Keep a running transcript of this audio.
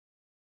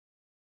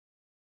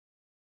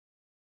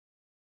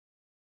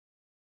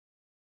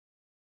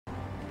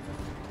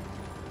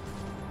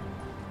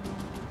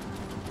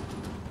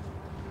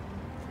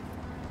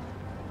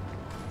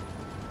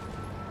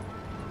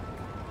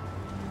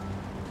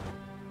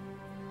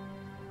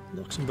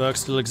Luxembourg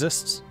still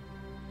exists.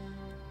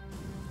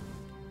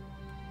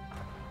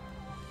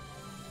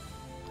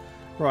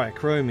 Right,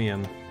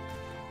 chromium.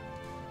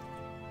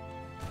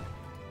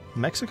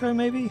 Mexico,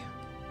 maybe?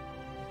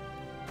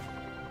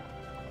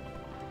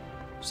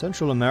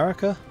 Central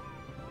America?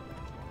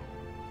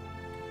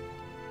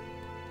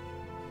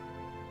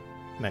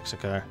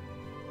 Mexico.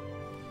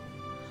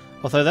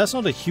 Although that's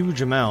not a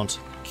huge amount.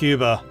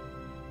 Cuba.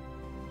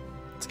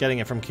 It's getting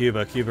it from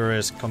Cuba. Cuba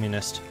is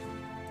communist.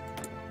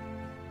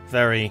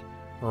 Very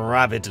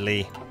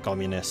rabidly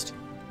communist.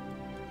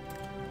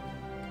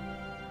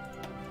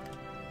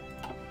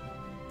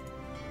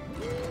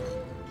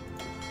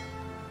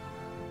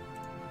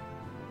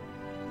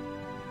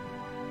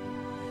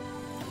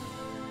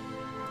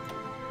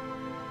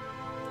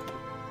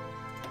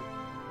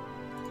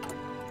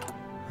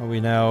 Are we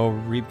now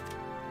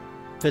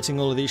refitting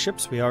all of these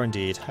ships? We are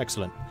indeed.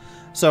 Excellent.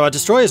 So our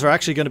destroyers are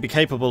actually going to be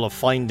capable of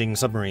finding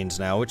submarines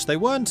now, which they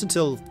weren't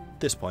until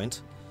this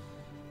point.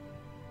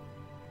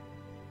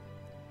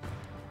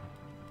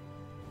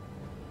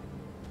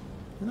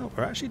 No,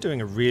 we're actually doing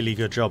a really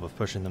good job of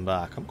pushing them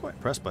back. I'm quite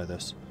impressed by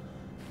this.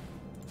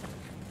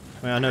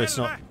 I mean, I know it's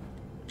not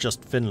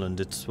just Finland,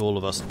 it's all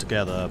of us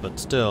together, but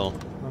still.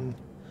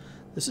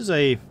 This is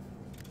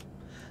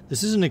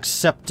an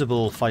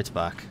acceptable fight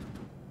back.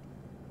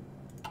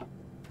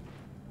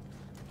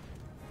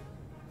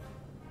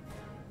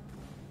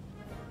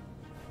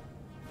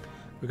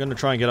 We're going to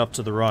try and get up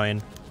to the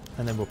Rhine,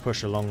 and then we'll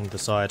push along the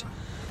side.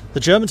 The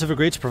Germans have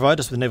agreed to provide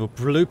us with naval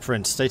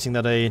blueprints, stating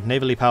that a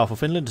navally powerful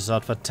Finland is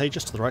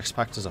advantageous to the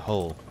Reichspakt as a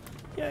whole.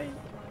 Yay!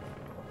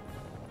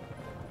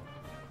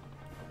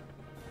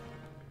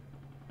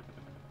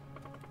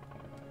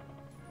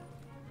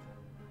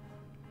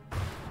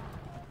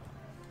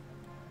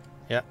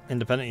 Yeah,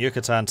 independent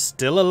Yucatan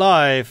still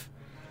alive.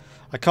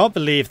 I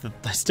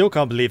still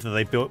can't believe that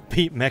they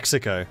beat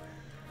Mexico.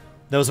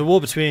 There was a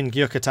war between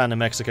Yucatan and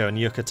Mexico, and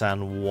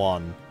Yucatan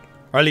won.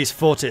 Or at least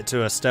fought it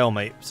to a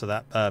stalemate, so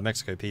that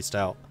Mexico pieced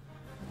out.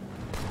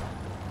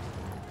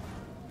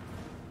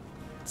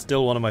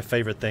 Still one of my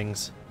favorite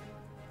things.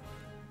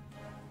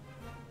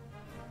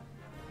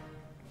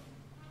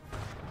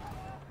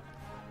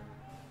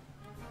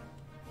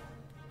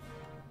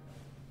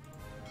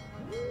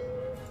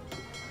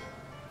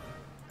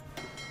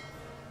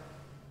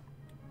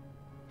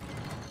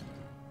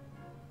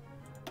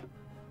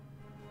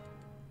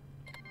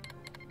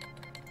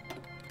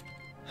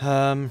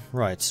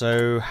 Right,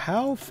 so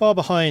how far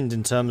behind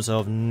in terms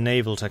of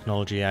naval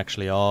technology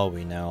actually are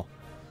we now?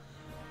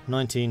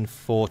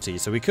 1940,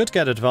 so we could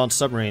get advanced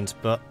submarines,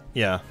 but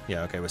yeah,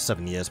 okay, we're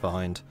 7 years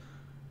behind.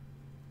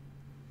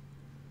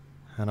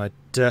 And I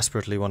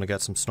desperately want to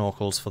get some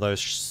snorkels for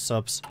those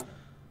subs.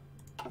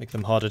 Make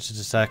them harder to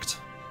detect.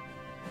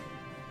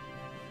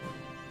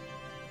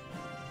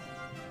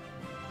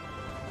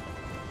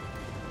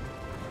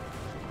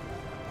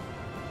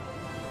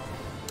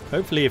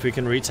 Hopefully if we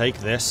can retake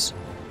this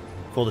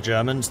for the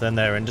Germans, then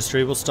their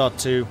industry will start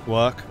to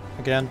work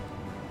again.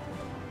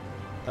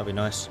 That'd be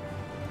nice.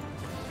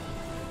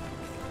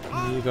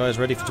 Are you guys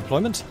ready for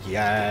deployment?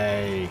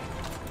 Yay!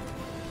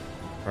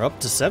 We're up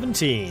to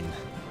 17.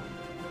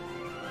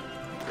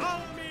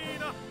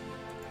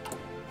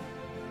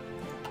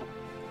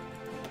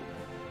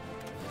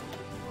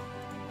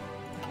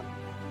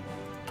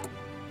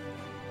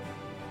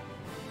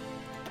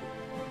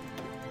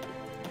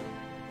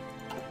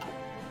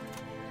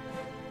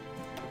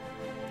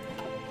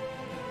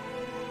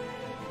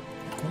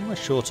 What am I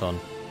short on?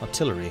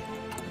 Artillery.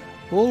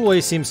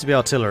 Always seems to be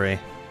artillery.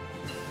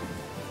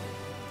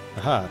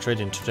 Aha, trade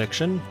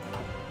interdiction.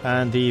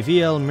 And the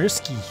VL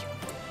Mirsky.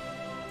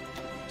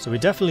 So we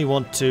definitely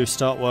want to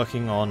start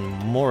working on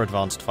more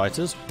advanced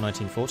fighters.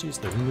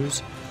 1940s, the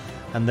Humus.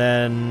 And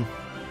then...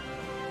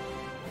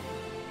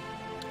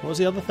 what was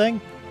the other thing?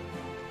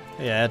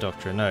 Yeah, air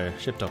doctrine. No,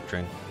 ship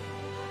doctrine.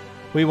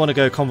 We want to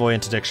go convoy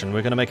interdiction.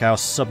 We're going to make our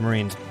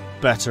submarines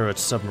better at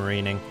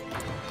submarining.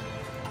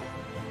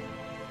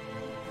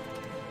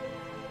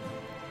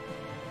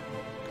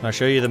 Can I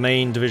show you the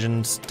main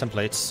division's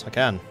templates? I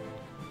can.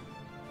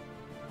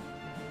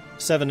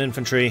 7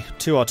 infantry,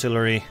 2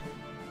 artillery,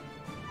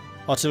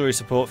 artillery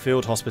support,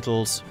 field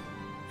hospitals,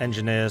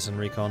 engineers and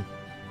recon.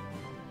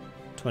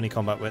 20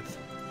 combat width.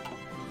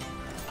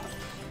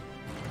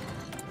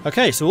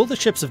 Okay, so all the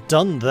ships have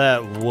done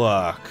their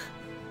work.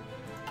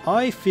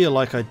 I feel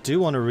like I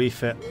do want to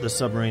refit the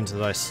submarines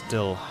that I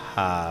still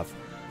have.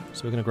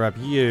 So we're going to grab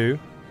you.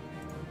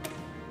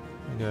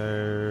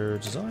 Go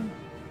design.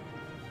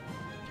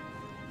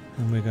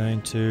 And we're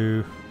going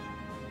to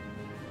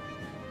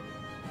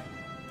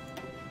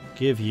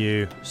give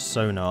you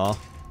sonar.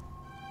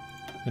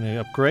 I'm going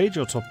to upgrade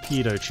your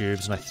torpedo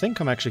tubes, and I think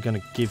I'm actually going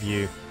to give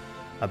you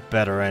a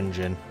better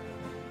engine.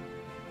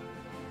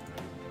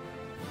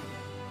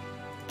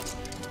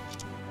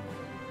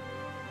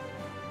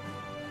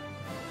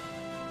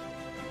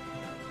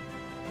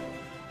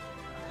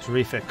 This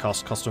refit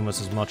cost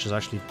almost as much as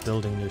actually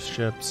building new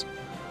ships.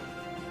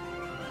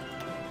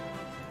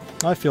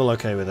 I feel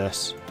okay with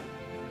this.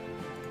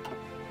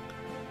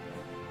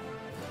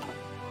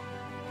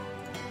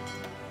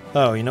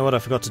 Oh, you know what I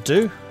forgot to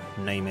do?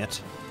 Name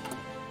it.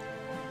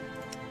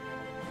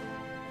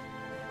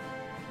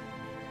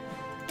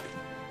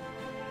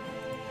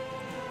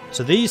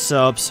 So these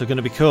subs are going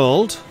to be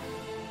called...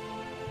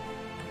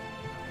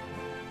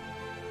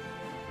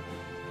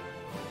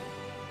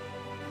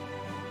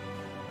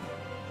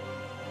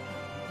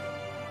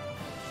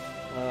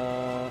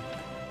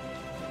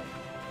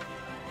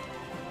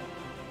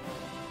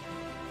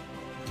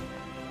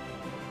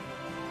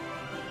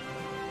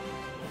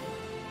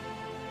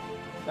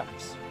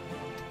 That's.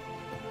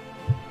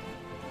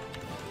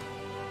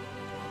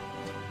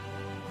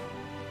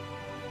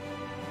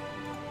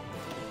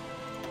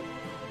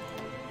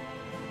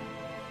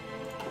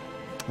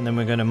 And then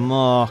we're going to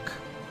mark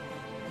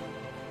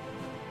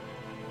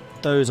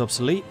those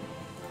obsolete.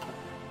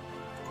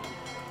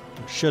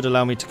 Should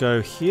allow me to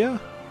go here.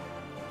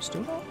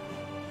 Still not?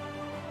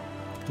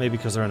 Maybe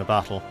because they're in a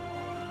battle.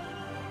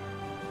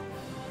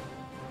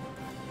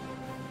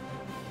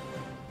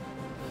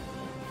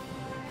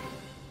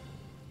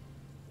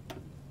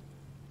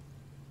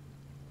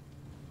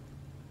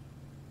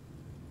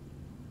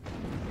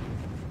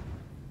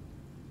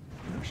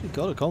 Actually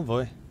got a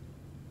convoy.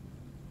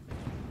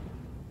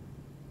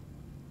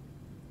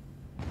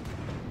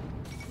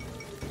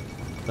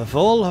 The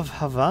fall of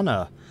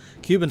Havana.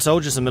 Cuban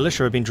soldiers and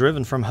militia have been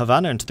driven from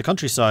Havana into the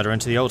countryside or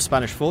into the old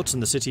Spanish forts in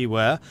the city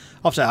where,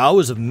 after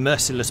hours of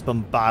merciless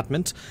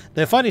bombardment,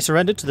 they have finally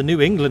surrendered to the New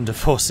England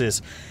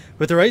forces.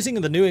 With the raising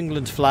of the New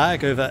England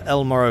flag over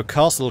El Morro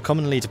Castle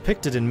commonly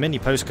depicted in many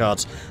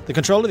postcards, the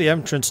control of the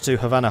entrance to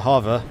Havana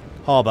Harbour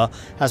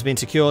has been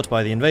secured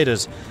by the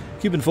invaders.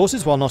 Cuban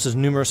forces, while not as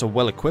numerous or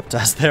well-equipped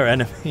as their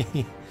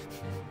enemy,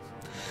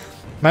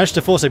 managed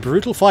to force a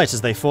brutal fight as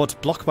they fought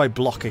block by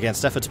block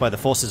against efforts by the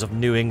forces of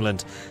New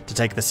England to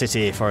take the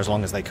city for as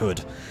long as they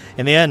could.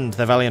 In the end,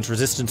 their valiant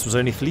resistance was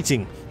only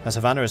fleeting, as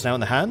Havana is now in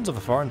the hands of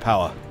a foreign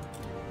power.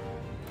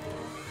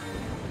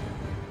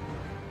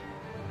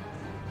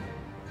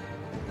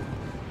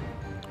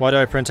 Why do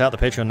I print out the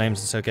Patreon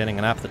names instead of getting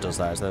an app that does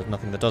that? Is there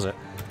nothing that does it?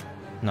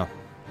 No.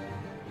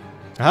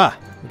 Aha!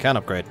 We can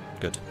upgrade.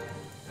 Good.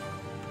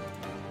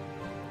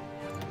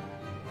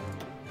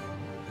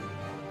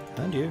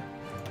 And you.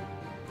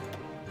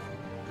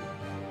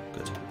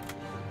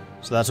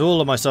 So that's all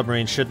of my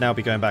submarines should now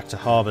be going back to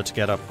harbour to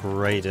get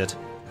upgraded.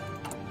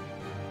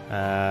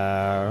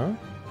 I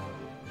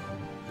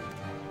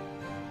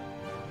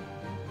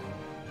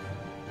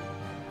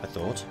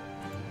thought.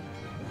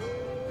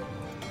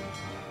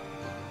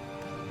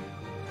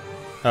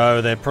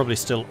 Oh, they're probably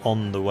still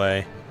on the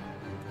way.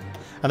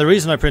 And the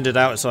reason I printed it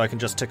out is so I can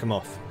just tick them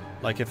off.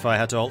 Like if I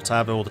had to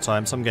alt-tab all the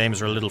time. Some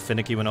games are a little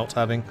finicky when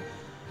alt-tabbing.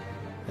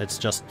 It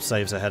just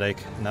saves a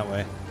headache in that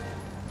way.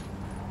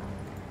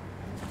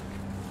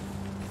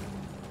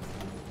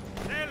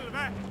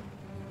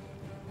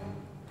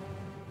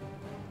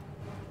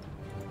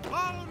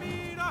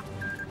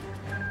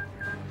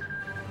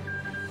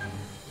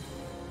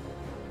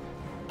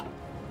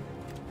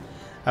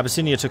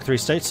 Abyssinia took 3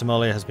 states,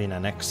 Somalia has been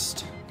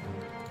annexed.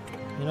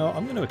 You know,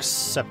 I'm going to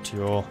accept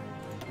your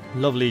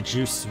lovely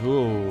juice.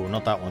 Ooh,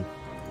 not that one.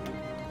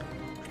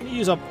 I'm going to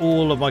use up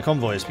all of my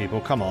convoys,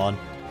 people. Come on.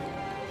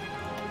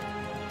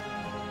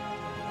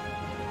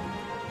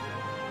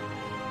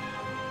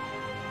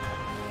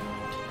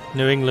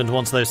 New England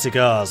wants those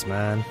cigars,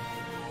 man.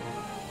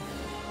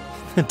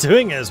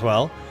 Doing it as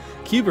well.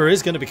 Cuba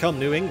is going to become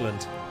New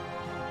England.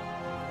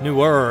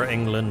 Newer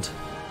England.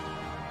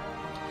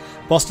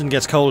 Boston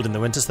gets cold in the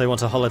winter, so they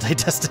want a holiday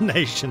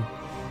destination.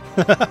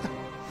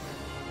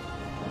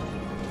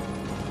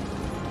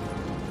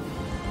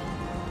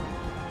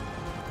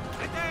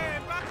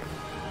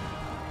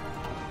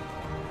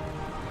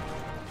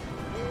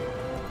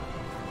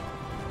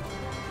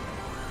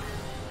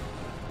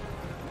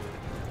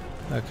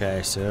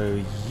 Okay, so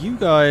you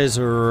guys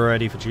are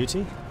ready for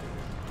duty?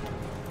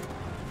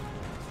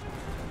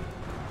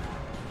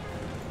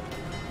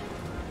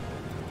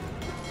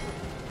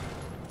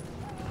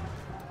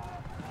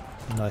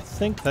 And I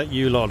think that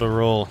you lot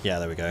are all... yeah,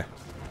 there we go.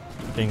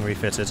 Being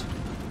refitted.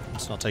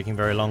 It's not taking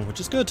very long, which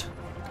is good.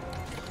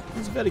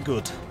 It's very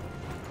good.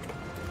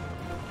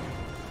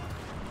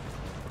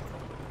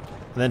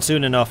 And then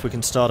soon enough we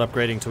can start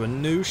upgrading to a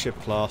new ship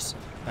class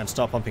and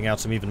start pumping out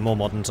some even more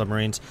modern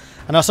submarines.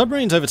 And our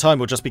submarines over time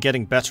will just be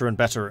getting better and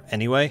better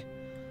anyway,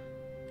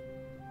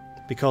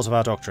 because of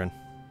our doctrine.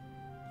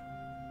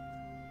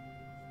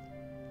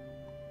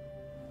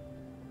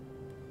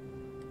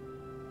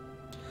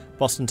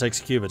 Boston takes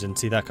Cuba, didn't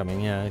see that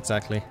coming. Yeah,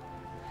 exactly.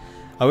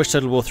 I wish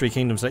Total War 3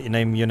 Kingdoms let you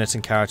name units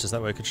and characters,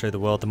 that way I could show the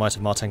world the might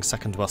of Marteng's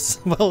second was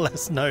well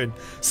less known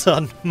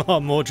son,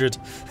 Mordred.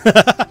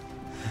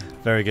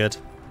 Very good.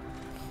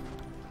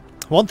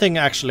 One thing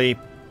actually,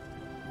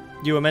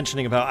 you were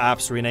mentioning about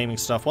apps renaming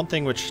stuff. One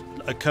thing which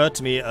occurred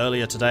to me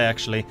earlier today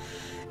actually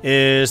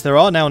is there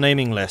are now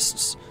naming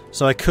lists.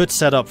 So I could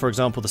set up, for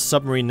example, the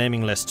submarine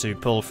naming list to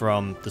pull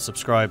from the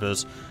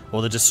subscribers,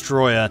 or the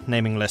destroyer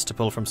naming list to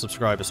pull from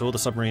subscribers. So all the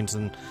submarines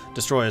and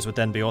destroyers would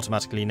then be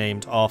automatically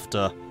named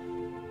after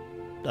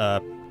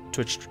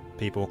Twitch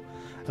people.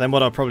 And then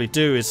what I'll probably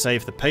do is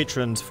save the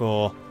patrons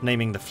for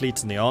naming the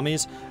fleets and the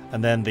armies,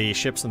 and then the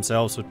ships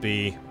themselves would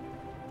be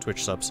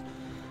Twitch subs.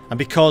 And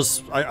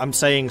because I'm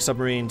saying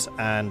submarines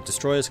and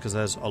destroyers because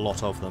there's a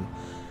lot of them,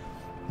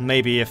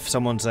 maybe if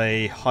someone's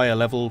a higher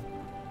level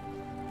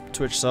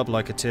Twitch sub,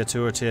 like a tier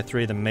 2 or tier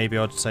 3, then maybe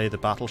I'd say the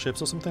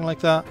battleships or something like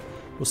that.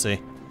 We'll see.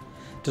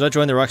 Did I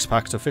join the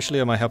Reichspakt officially,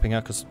 or am I helping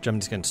out because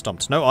Germany's getting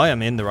stomped? No, I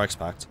am in the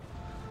Reichspakt.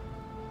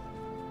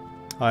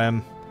 I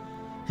am...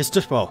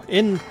 Well,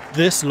 in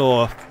this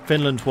lore,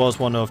 Finland was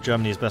one of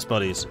Germany's best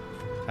buddies,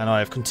 and I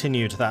have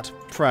continued that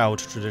proud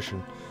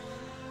tradition.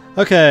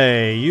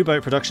 Okay,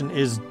 U-boat production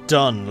is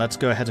done. Let's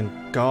go ahead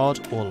and guard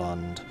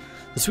Åland.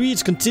 The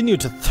Swedes continue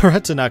to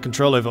threaten our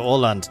control over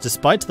Åland,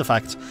 despite the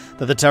fact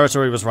that the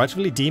territory was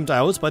rightfully deemed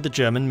ours by the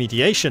German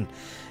mediation.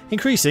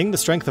 Increasing the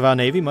strength of our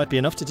navy might be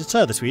enough to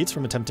deter the Swedes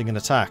from attempting an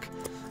attack.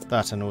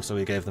 That, and also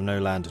we gave them no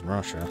land in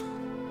Russia.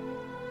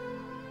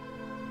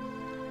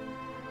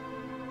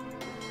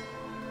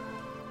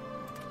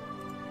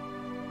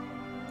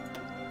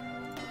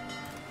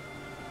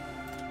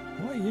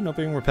 Why are you not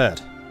being repaired?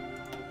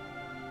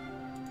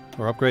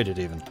 Or upgraded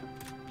even?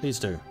 Please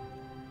do.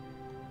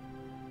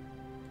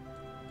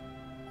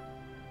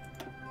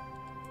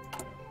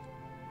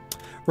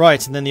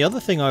 Right, and then the other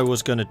thing I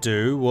was going to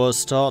do was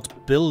start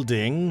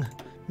building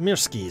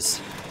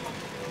Mirskis.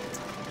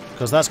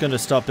 Because that's going to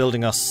start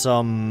building us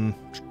some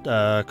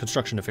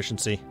construction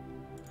efficiency.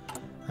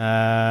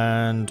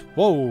 And,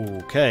 whoa,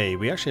 okay,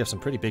 we actually have some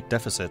pretty big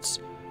deficits.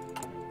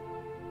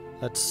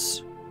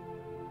 Let's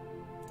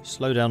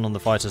slow down on the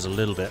fighters a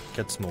little bit,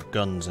 get some more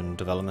guns in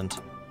development.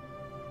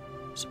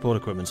 Support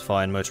equipment's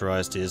fine,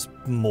 motorized is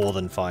more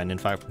than fine. In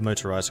fact,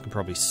 motorized can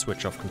probably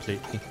switch off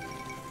completely.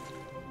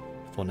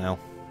 For now.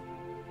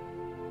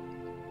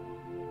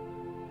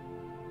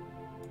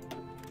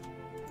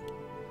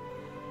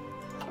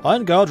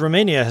 Iron Guard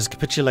Romania has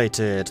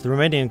capitulated. The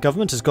Romanian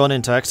government has gone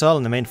into exile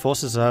and the main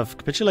forces have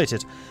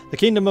capitulated. The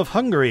Kingdom of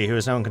Hungary, who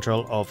is now in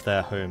control of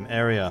their home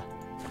area.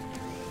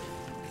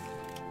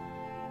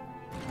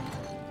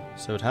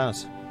 So it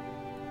has.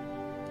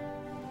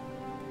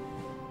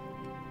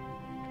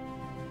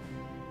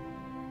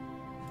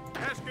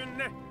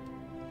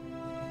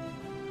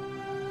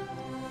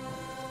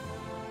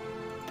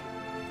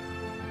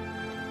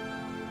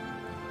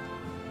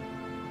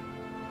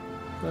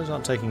 You guys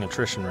aren't taking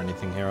attrition or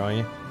anything here, are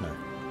you? No.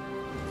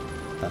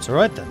 That's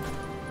alright then.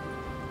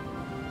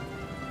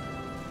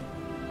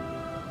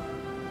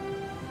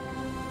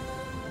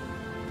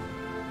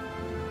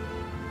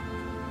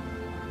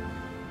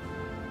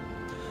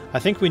 I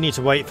think we need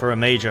to wait for a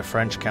major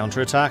French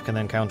counterattack and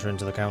then counter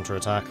into the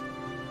counterattack.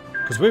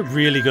 Because we're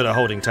really good at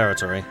holding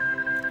territory.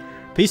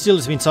 Peace deal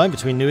has been signed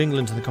between New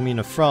England and the Commune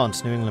of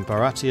France, New England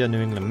Baratia,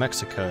 New England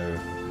Mexico.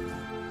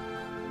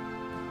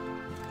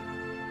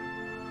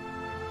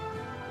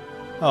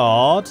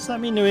 Oh, does that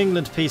mean New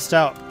England pieced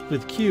out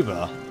with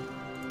Cuba?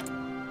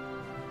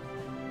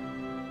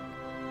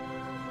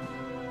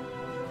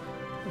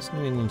 What's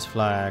New England's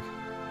flag?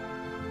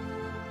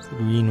 It's the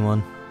green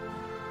one.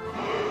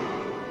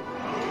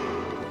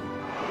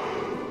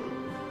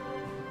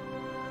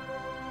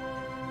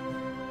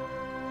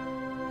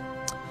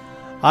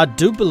 I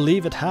do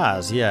believe it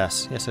has,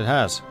 yes. Yes, it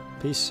has.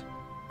 Peace.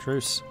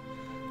 Truce.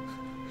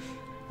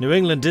 New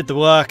England did the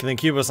work, and then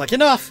Cuba was like,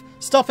 enough!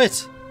 Stop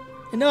it!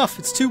 Enough!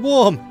 It's too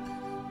warm!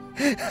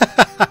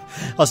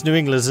 Us New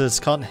Englanders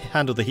can't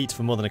handle the heat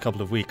for more than a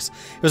couple of weeks.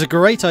 It was a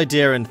great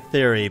idea in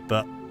theory,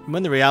 but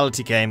when the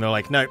reality came, they were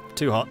like, nope,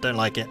 too hot, don't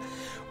like it.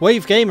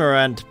 Wave Gamer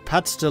and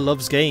Padster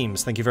Loves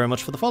Games, thank you very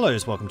much for the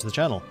follows. Welcome to the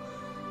channel.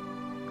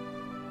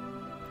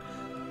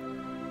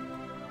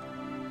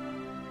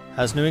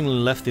 Has New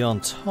England left the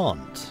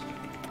Entente?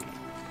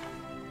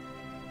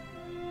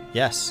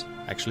 Yes,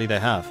 actually they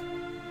have.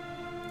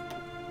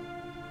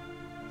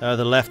 They're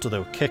either left or they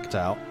were kicked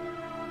out.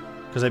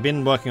 Because they've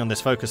been working on this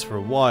focus for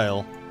a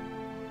while.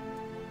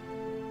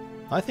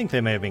 I think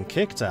they may have been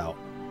kicked out.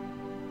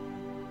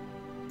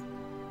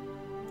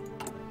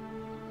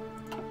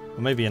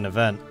 Or maybe an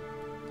event.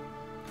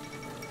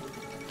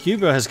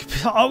 Cuba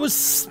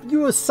has... You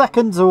were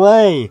seconds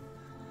away!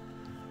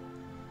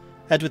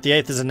 Edward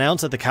VIII has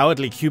announced that the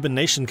cowardly Cuban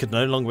nation could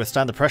no longer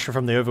withstand the pressure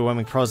from the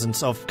overwhelming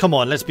presence of... Come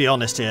on, let's be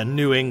honest here.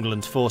 New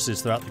England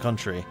forces throughout the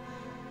country.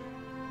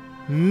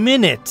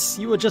 Minutes!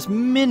 You were just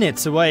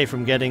minutes away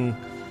from getting...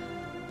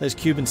 those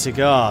Cuban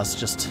cigars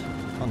just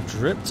on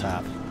drip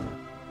tap.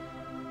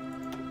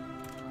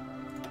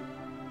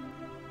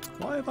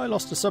 Why have I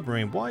lost a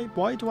submarine?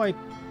 Why do I...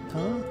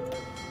 Huh?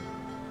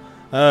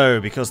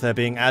 Oh, because they're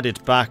being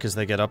added back as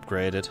they get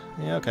upgraded.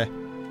 Yeah, okay.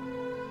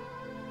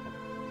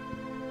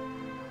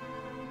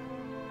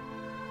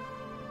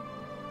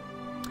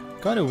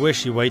 Kind of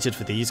wish you waited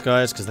for these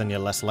guys, because then you're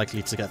less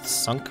likely to get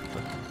sunk,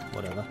 but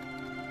whatever.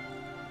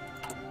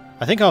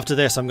 I think after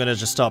this I'm going to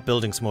just start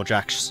building some more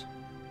jacks.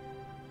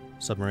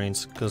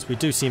 Submarines, because we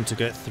do seem to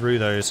get through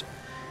those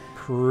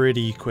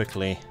pretty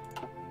quickly.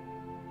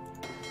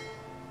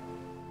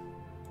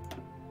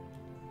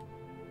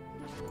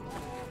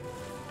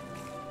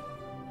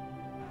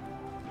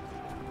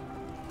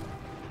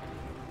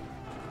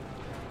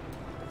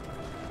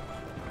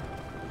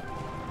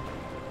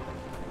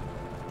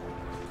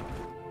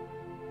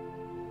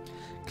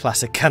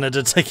 Classic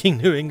Canada taking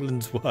New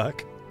England's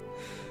work.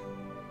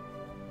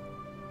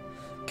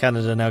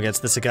 Canada now gets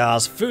the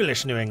cigars.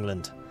 Foolish New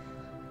England.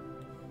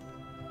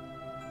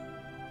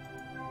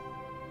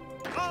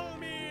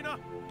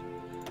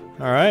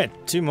 Alright,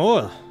 2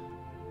 more.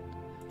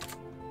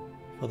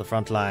 For the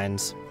front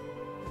lines.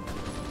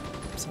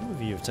 Some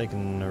of you have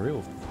taken a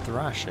real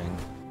thrashing.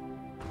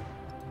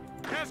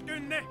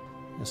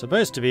 You're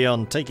supposed to be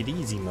on take it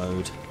easy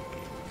mode.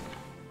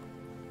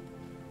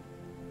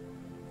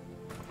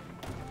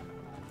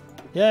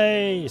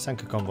 Yay!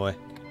 Sanka convoy.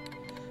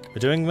 We're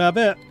doing our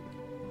bit.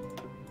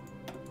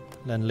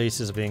 Lend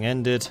leases are being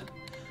ended.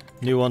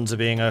 New ones are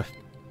being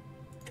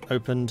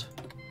opened.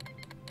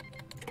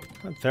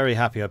 I'm very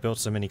happy I built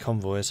so many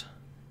convoys.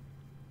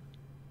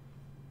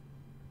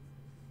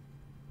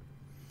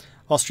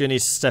 Austria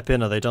needs to step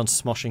in. Are they done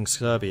smoshing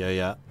Serbia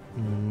yet?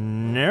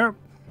 Nope.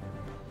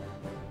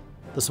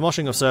 The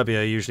smoshing of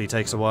Serbia usually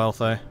takes a while,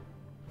 though.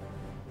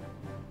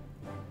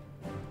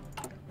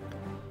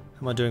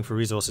 How am I doing for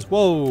resources?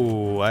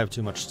 Whoa! I have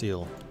too much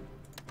steel.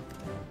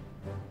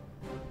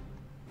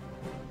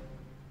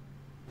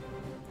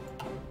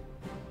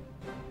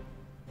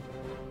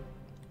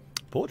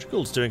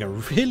 Portugal's doing a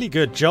really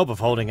good job of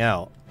holding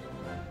out.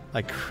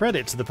 Like,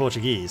 credit to the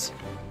Portuguese.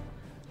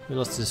 We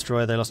lost a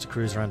destroyer, they lost a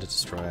cruiser and a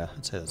destroyer.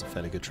 I'd say that's a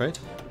fairly good trade.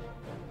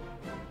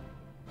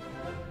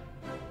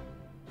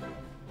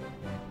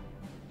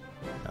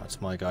 Now it's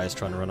my guys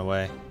trying to run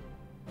away.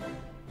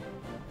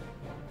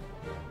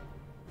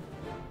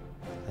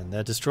 And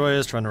their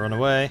destroyers trying to run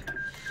away.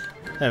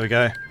 There we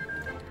go.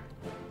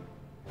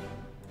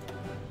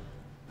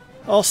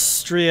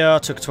 Austria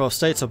took 12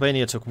 states,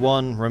 Albania took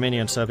 1,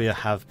 Romania and Serbia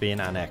have been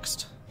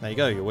annexed. There you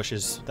go, your wish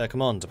is their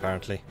command,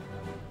 apparently.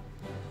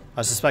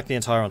 I suspect the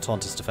entire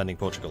Entente is defending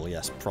Portugal,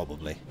 yes,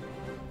 probably.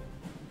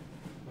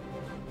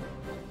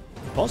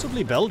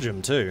 Possibly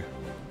Belgium, too.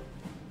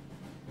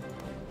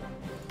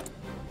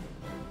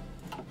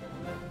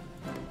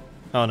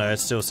 Oh no,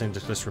 it's still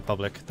Syndicalist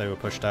Republic, they were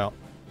pushed out.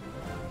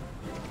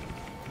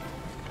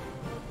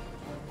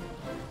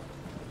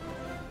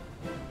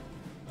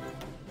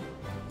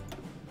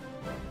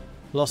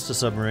 Lost a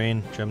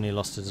submarine, Germany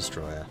lost a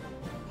destroyer.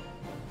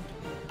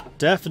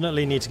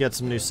 Definitely need to get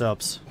some new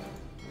subs.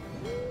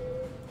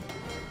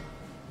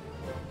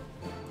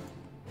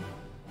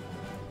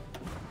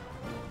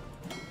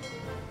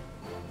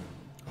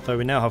 Though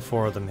we now have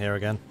 4 of them here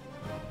again.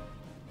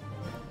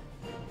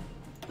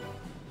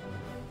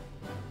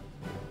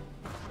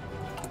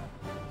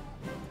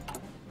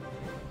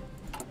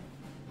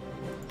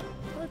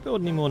 Can I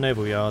build any more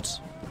naval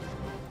yards?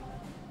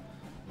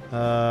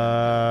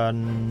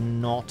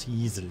 Not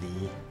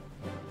easily.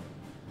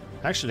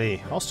 Actually,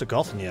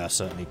 Ostergothnia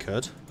certainly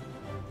could.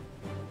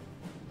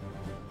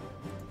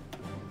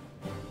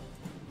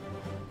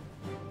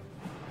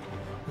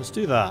 Let's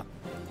do that.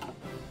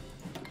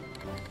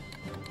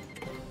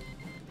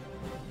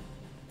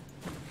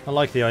 I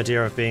like the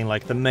idea of being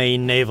like the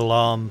main naval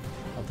arm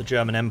of the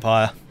German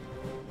Empire.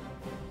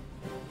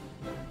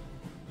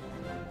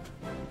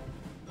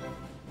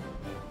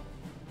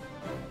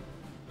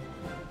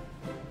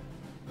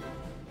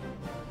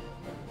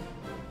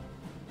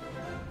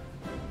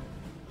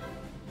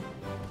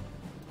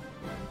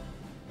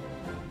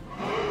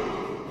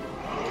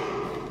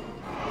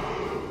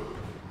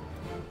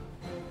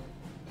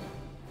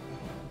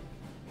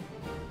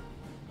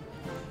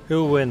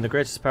 Who will win, the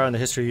greatest power in the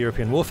history of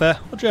European warfare,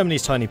 or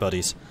Germany's tiny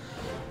buddies?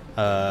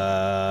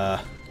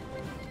 I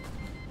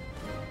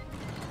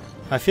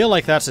feel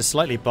like that's a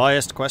slightly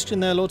biased question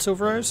there, Lord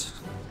Silverrose.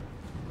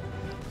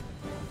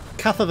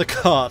 Cather the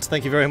Cart,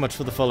 thank you very much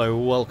for the follow.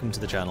 Welcome to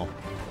the channel.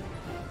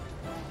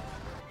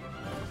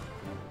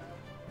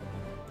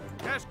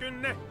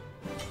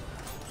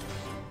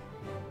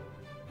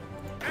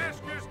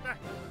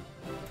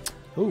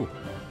 Ooh,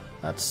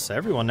 that's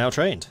everyone now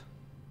trained.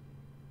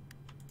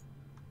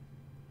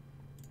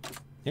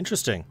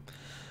 Interesting.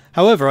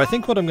 However, I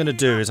think what I'm going to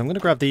do is I'm going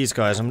to grab these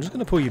guys. I'm just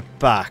going to pull you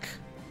back.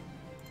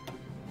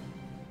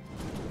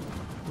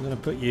 I'm going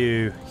to put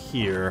you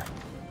here.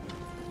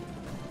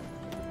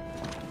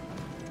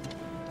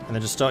 And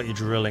then just start you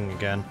drilling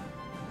again.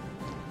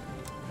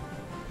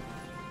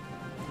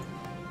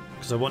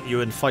 Because I want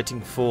you in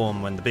fighting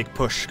form when the big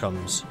push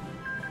comes.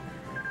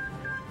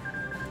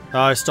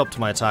 I stopped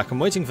my attack. I'm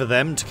waiting for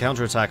them to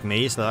counterattack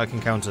me so that I can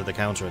counter the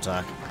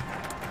counterattack.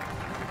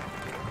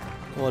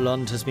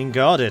 Orland has been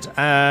guarded,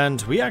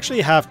 and we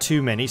actually have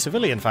too many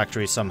civilian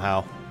factories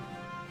somehow.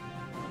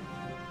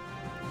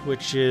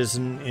 Which is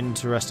an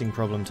interesting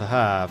problem to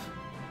have.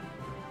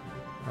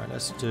 Right,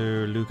 let's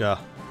do Luga.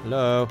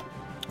 Hello?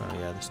 Oh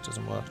yeah, this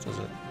doesn't work, does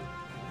it?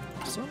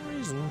 For some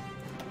reason,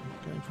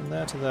 going from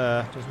there to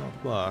there does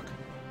not work.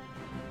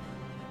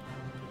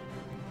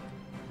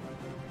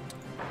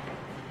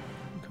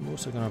 I'm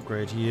also going to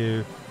upgrade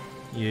you,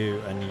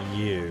 you, and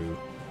you.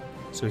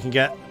 So we can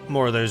get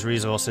more of those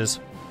resources.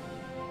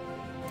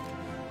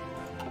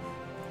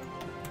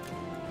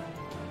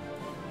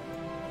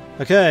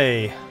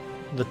 Okay,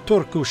 the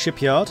Turku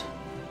shipyard.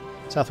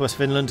 Southwest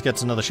Finland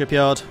gets another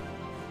shipyard.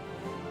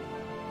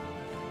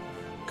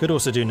 Could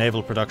also do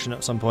naval production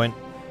at some point.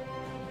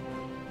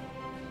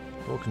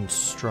 Or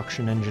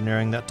construction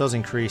engineering. That does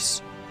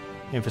increase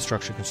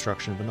infrastructure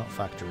construction, but not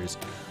factories.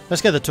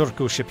 Let's get the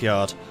Turku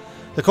shipyard.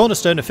 The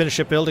cornerstone of Finnish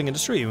shipbuilding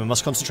industry. We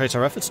must concentrate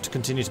our efforts to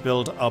continue to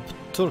build up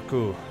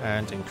Turku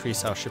and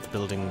increase our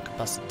shipbuilding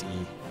capacity.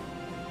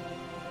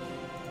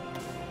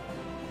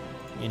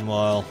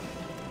 Meanwhile,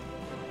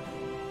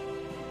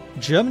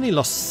 Germany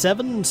lost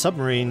 7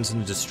 submarines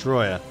and a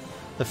destroyer.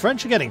 The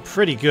French are getting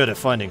pretty good at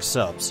finding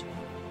subs.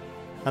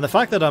 And the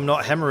fact that I'm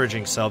not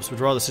hemorrhaging subs would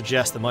rather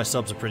suggest that my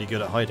subs are pretty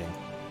good at hiding.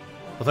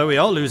 Although we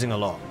are losing a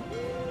lot.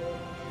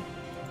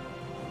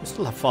 We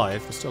still have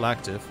 5, they're still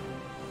active.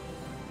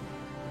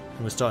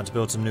 And we're starting to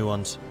build some new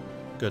ones.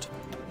 Good.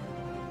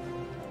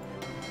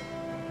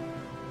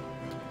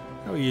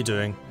 How are you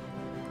doing?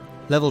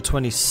 Level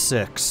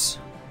 26.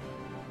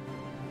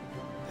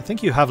 I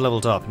think you have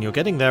leveled up, and you're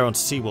getting there on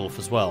Seawolf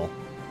as well.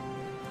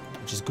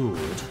 Which is good.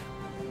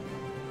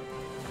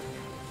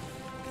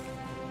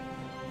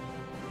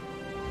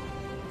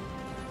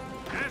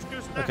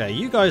 Okay,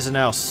 you guys are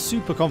now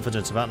super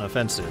confident about an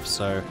offensive,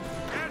 so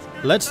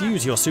let's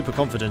use your super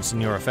confidence in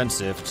your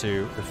offensive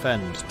to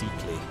defend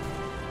deeply.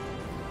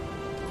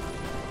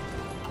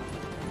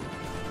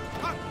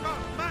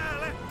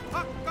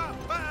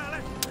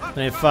 And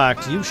in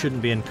fact, you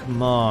shouldn't be in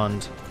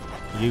command.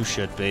 You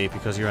should be,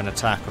 because you're an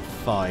attack of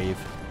 5.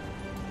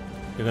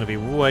 You're going to be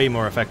way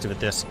more effective at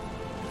this.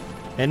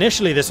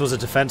 Initially this was a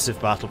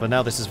defensive battle, but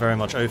now this is very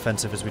much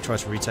offensive as we try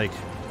to retake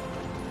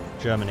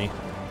Germany.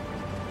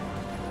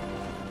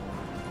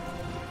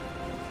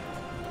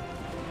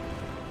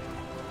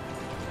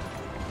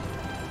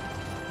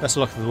 Best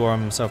of luck with the war.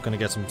 I'm myself going to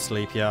get some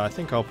sleep. Yeah, I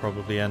think I'll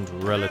probably end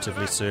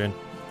relatively soon.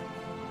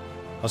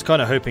 I was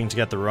kind of hoping to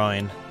get the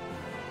Rhine.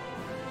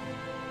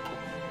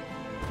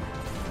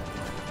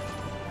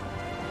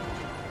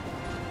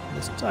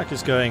 This attack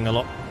is going a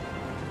lot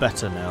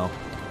better now.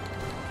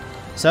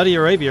 Saudi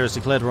Arabia has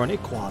declared war on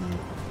Ikhwan.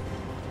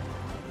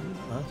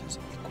 Who on earth is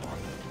Ikhwan?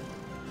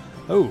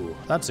 Oh,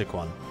 that's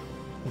Ikhwan.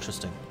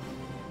 Interesting.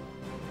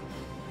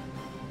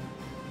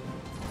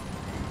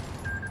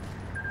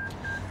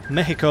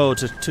 Mexico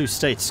to 2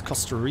 states.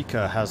 Costa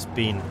Rica has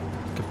been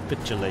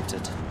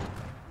capitulated.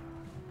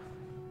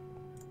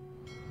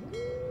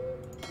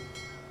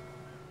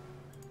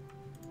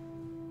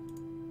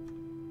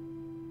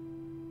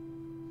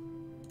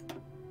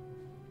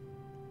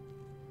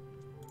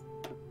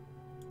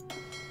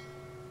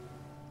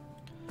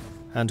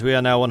 And we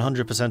are now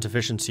 100%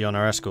 efficiency on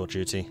our escort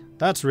duty.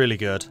 That's really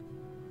good.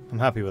 I'm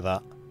happy with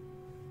that.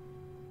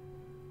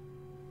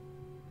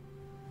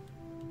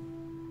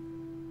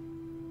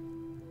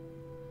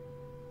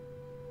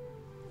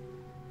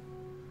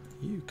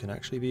 You can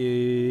actually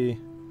be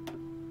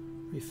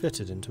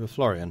refitted into a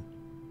Florian.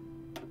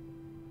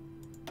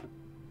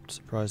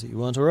 Surprised that you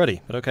weren't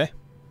already, but okay.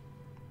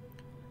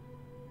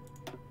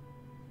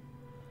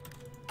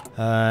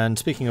 And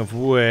speaking of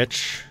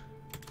which...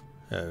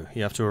 Oh,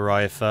 you have to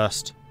arrive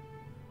first.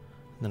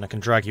 Then I can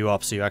drag you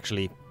up so you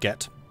actually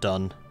get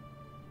done.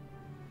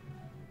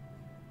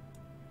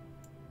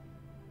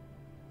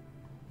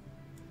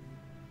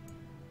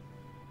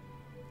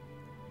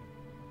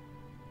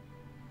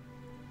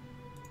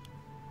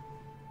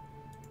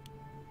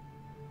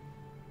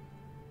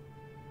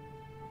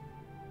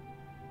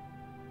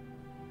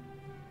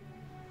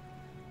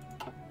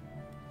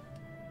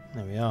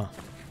 There we are.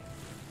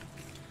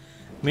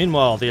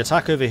 Meanwhile, the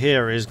attack over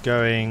here is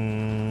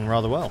going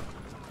rather well.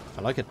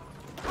 I like it.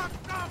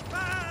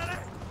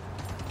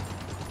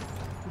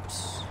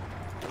 Oops.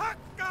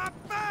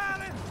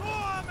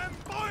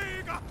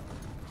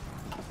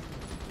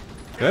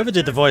 Whoever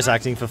did the voice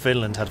acting for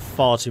Finland had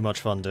far too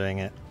much fun doing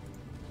it.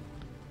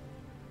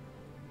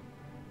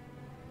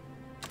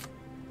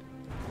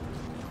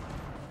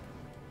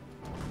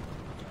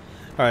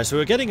 Alright, so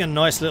we're getting a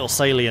nice little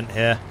salient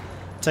here.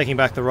 Taking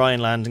back the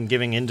Rhineland and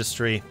giving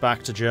industry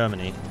back to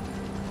Germany.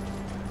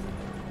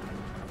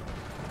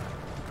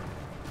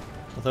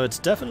 Although it's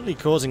definitely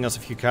causing us a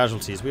few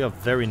casualties, we are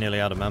very nearly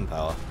out of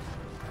manpower.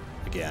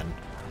 Again.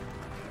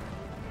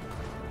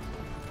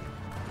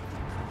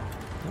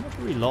 How much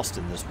have we lost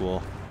in this war?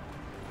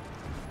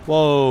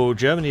 Whoa,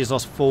 Germany has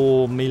lost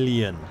 4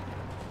 million.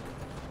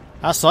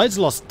 Our side's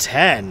lost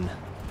 10.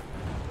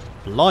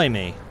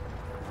 Blimey.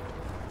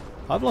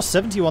 I've lost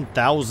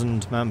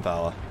 71,000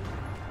 manpower.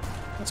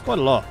 That's quite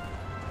a lot.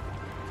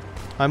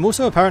 I'm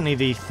also apparently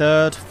the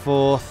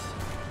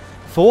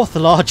fourth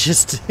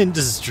largest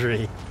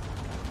industry.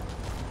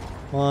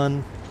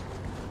 1,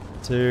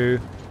 2,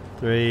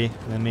 3, and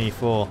then me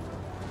 4.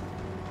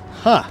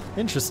 Huh,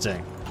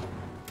 interesting.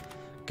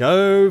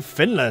 Go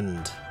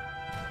Finland!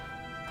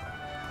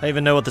 I don't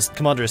even know what this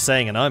commander is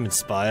saying and I'm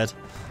inspired.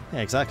 Yeah,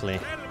 exactly.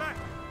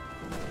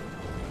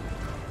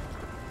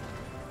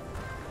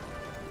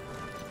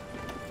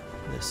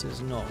 This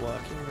is not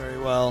working very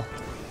well.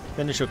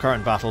 Finish your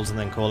current battles and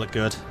then call it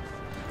good.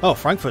 Oh,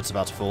 Frankfurt's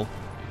about to fall.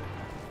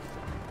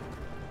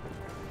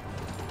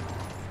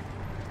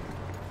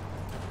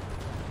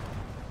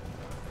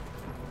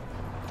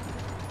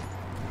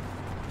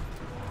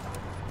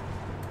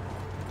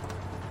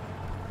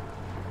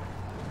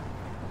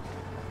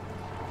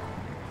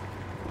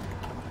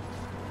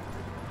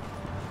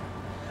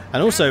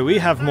 And also, we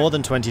have more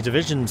than 20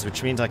 divisions,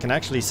 which means I can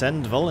actually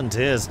send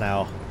volunteers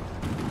now.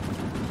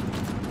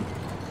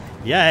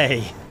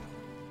 Yay!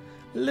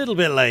 A little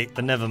bit late,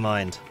 but never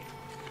mind.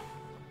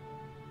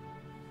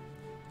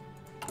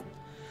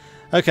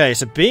 Okay,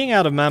 so being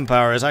out of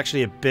manpower is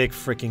actually a big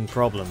freaking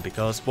problem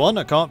because, one,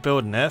 I can't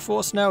build an air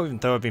force now, even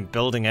though I've been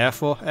building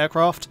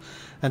aircraft,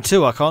 and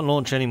two, I can't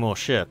launch any more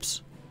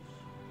ships.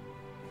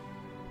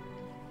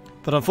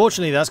 But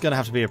unfortunately, that's going to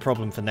have to be a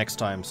problem for next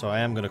time, so I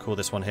am going to call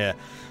this one here.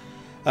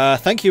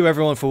 Thank you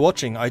everyone for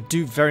watching. I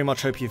do very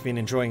much hope you've been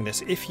enjoying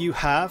this. If you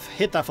have,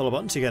 hit that follow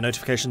button to get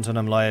notifications when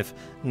I'm live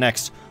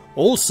next.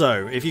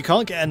 Also, if you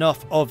can't get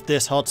enough of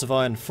this Hearts of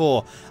Iron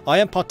 4, I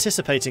am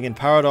participating in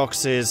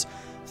Paradox's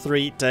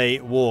 3-day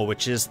war,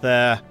 which is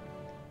their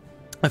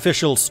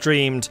official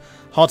streamed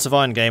Hearts of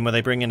Iron game where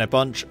they bring in a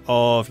bunch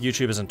of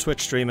YouTubers and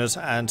Twitch streamers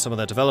and some of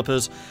their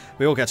developers.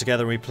 We all get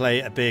together and we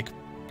play a big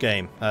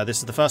game. This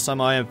is the first time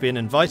I have been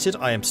invited.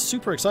 I am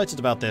super excited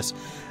about this,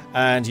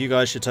 and you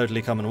guys should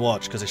totally come and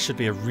watch because it should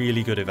be a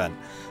really good event.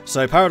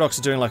 So Paradox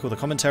are doing like all the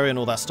commentary and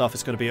all that stuff.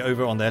 It's going to be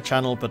over on their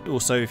channel, but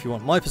also if you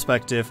want my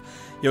perspective,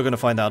 you're going to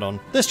find that on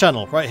this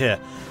channel right here.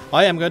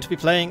 I am going to be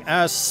playing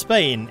as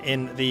Spain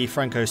in the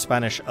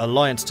Franco-Spanish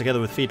Alliance together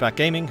with Feedback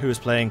Gaming, who is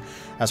playing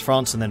as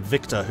France, and then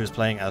Victor, who's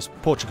playing as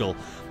Portugal.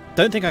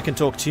 Don't think I can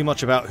talk too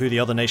much about who the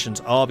other nations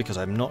are because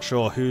I'm not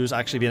sure who's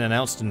actually been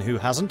announced and who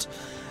hasn't.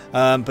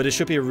 But it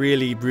should be a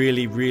really,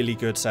 really, really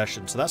good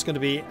session. So that's going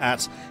to be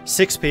at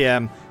 6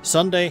 PM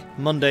Sunday,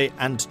 Monday,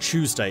 and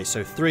Tuesday.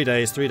 So 3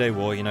 days, 3-day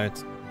war, you know,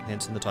 it's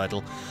hints in the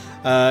title.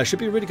 Should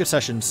be a really good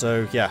session.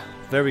 So yeah,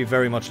 very,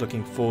 very much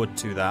looking forward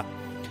to that.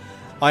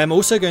 I am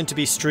also going to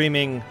be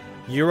streaming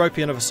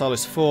Europa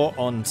Universalis 4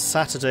 on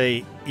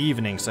Saturday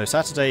evening. So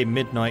Saturday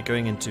midnight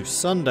going into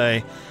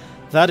Sunday.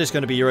 That is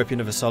going to be Europa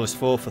Universalis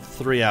 4 for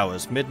 3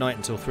 hours, midnight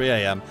until 3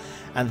 AM.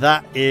 And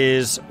that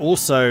is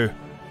also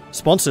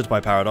sponsored by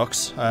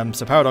Paradox.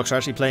 So Paradox are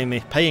actually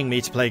paying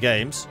me to play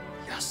games.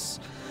 Yes.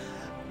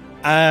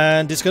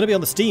 And it's going to be on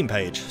the Steam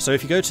page. So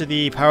if you go to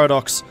the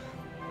Paradox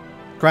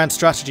Grand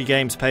Strategy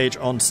Games page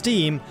on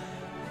Steam,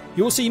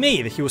 you will see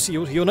me.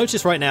 You'll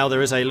notice right now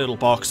there is a little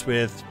box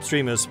with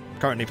streamers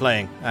currently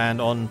playing.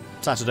 And on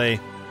Saturday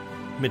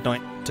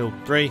midnight till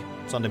 3,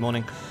 Sunday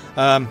morning,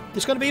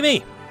 it's going to be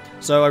me.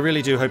 So I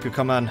really do hope you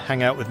come and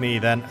hang out with me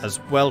then as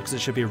well, because it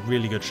should be a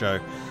really good show.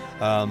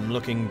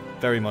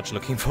 Very much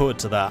looking forward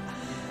to that.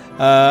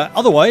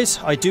 Otherwise,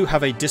 I do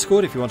have a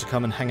Discord if you want to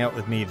come and hang out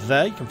with me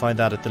there. You can find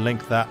that at the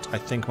link that I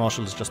think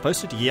Marshall has just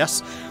posted.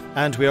 Yes.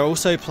 And we are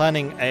also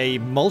planning a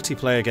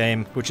multiplayer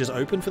game which is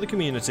open for the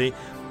community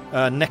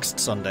next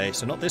Sunday.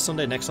 So not this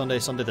Sunday, next Sunday,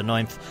 Sunday the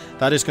 9th.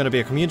 That is going to be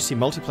a community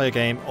multiplayer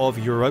game of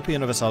Europa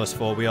Universalis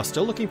 4. We are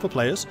still looking for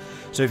players.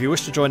 So if you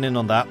wish to join in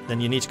on that,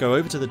 then you need to go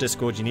over to the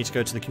Discord. You need to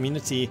go to the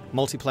community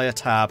multiplayer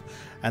tab,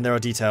 and there are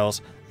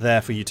details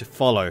there for you to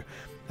follow.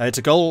 It's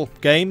a goal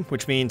game,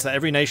 which means that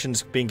every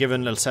nation's been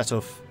given a set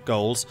of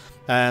goals,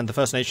 and the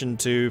first nation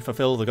to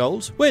fulfill the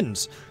goals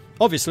wins.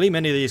 Obviously,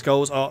 many of these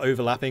goals are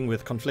overlapping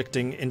with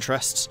conflicting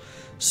interests,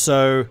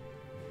 so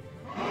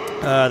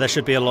there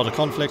should be a lot of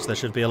conflict, there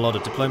should be a lot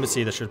of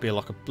diplomacy, there should be a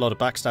lot of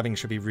backstabbing. It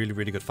should be really,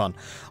 really good fun.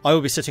 I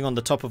will be sitting on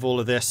the top of all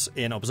of this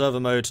in observer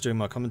mode, doing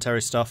my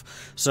commentary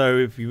stuff,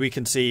 so we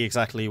can see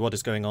exactly what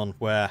is going on,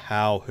 where,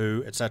 how,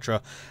 who,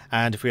 etc.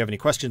 And if we have any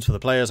questions for the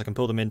players, I can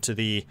pull them into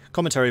the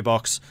commentary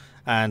box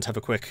and have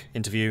a quick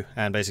interview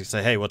and basically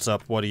say, hey, what's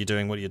up, what are you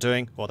doing,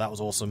 or that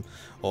was awesome,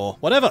 or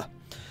whatever.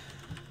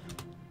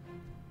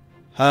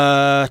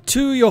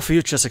 To your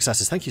future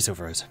successes. Thank you,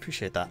 Silverrose.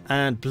 Appreciate that.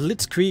 And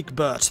Blitzkrieg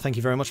Bert, thank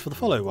you very much for the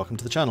follow. Welcome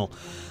to the channel.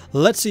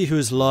 Let's see who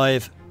is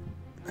live.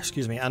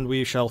 Excuse me, and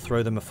we shall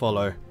throw them a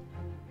follow.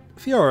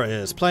 Fiora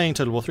is playing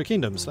Total War 3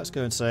 Kingdoms. Let's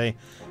go and say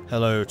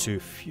hello to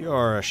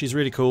Fiora. She's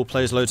really cool,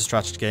 plays loads of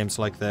strategy games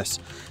like this.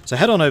 So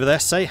head on over there,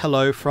 say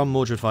hello from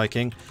Mordred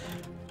Viking.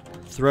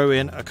 Throw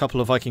in a couple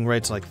of Viking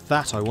raids like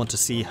that. I want to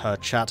see her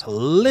chat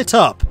lit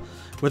up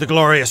with a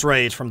glorious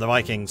raid from the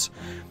Vikings.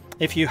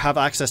 If you have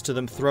access to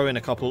them, throw in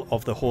a couple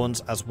of the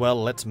horns as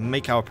well. Let's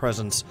make our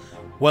presence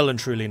well and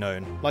truly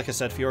known. Like I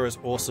said, Fiora's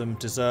awesome,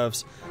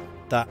 deserves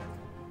that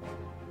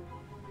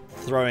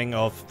throwing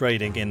of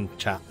raiding in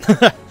chat.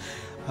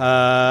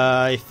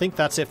 I think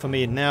that's it for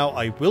me now.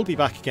 I will be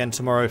back again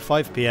tomorrow,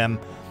 5 PM,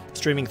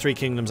 streaming 3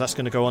 Kingdoms. That's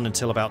going to go on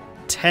until about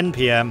 10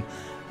 PM.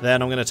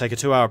 Then I'm going to take a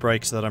 2-hour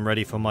break so that I'm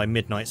ready for my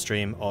midnight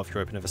stream of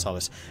Europa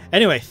Universalis.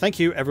 Anyway, thank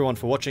you everyone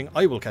for watching.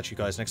 I will catch you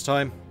guys next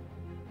time.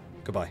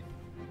 Goodbye.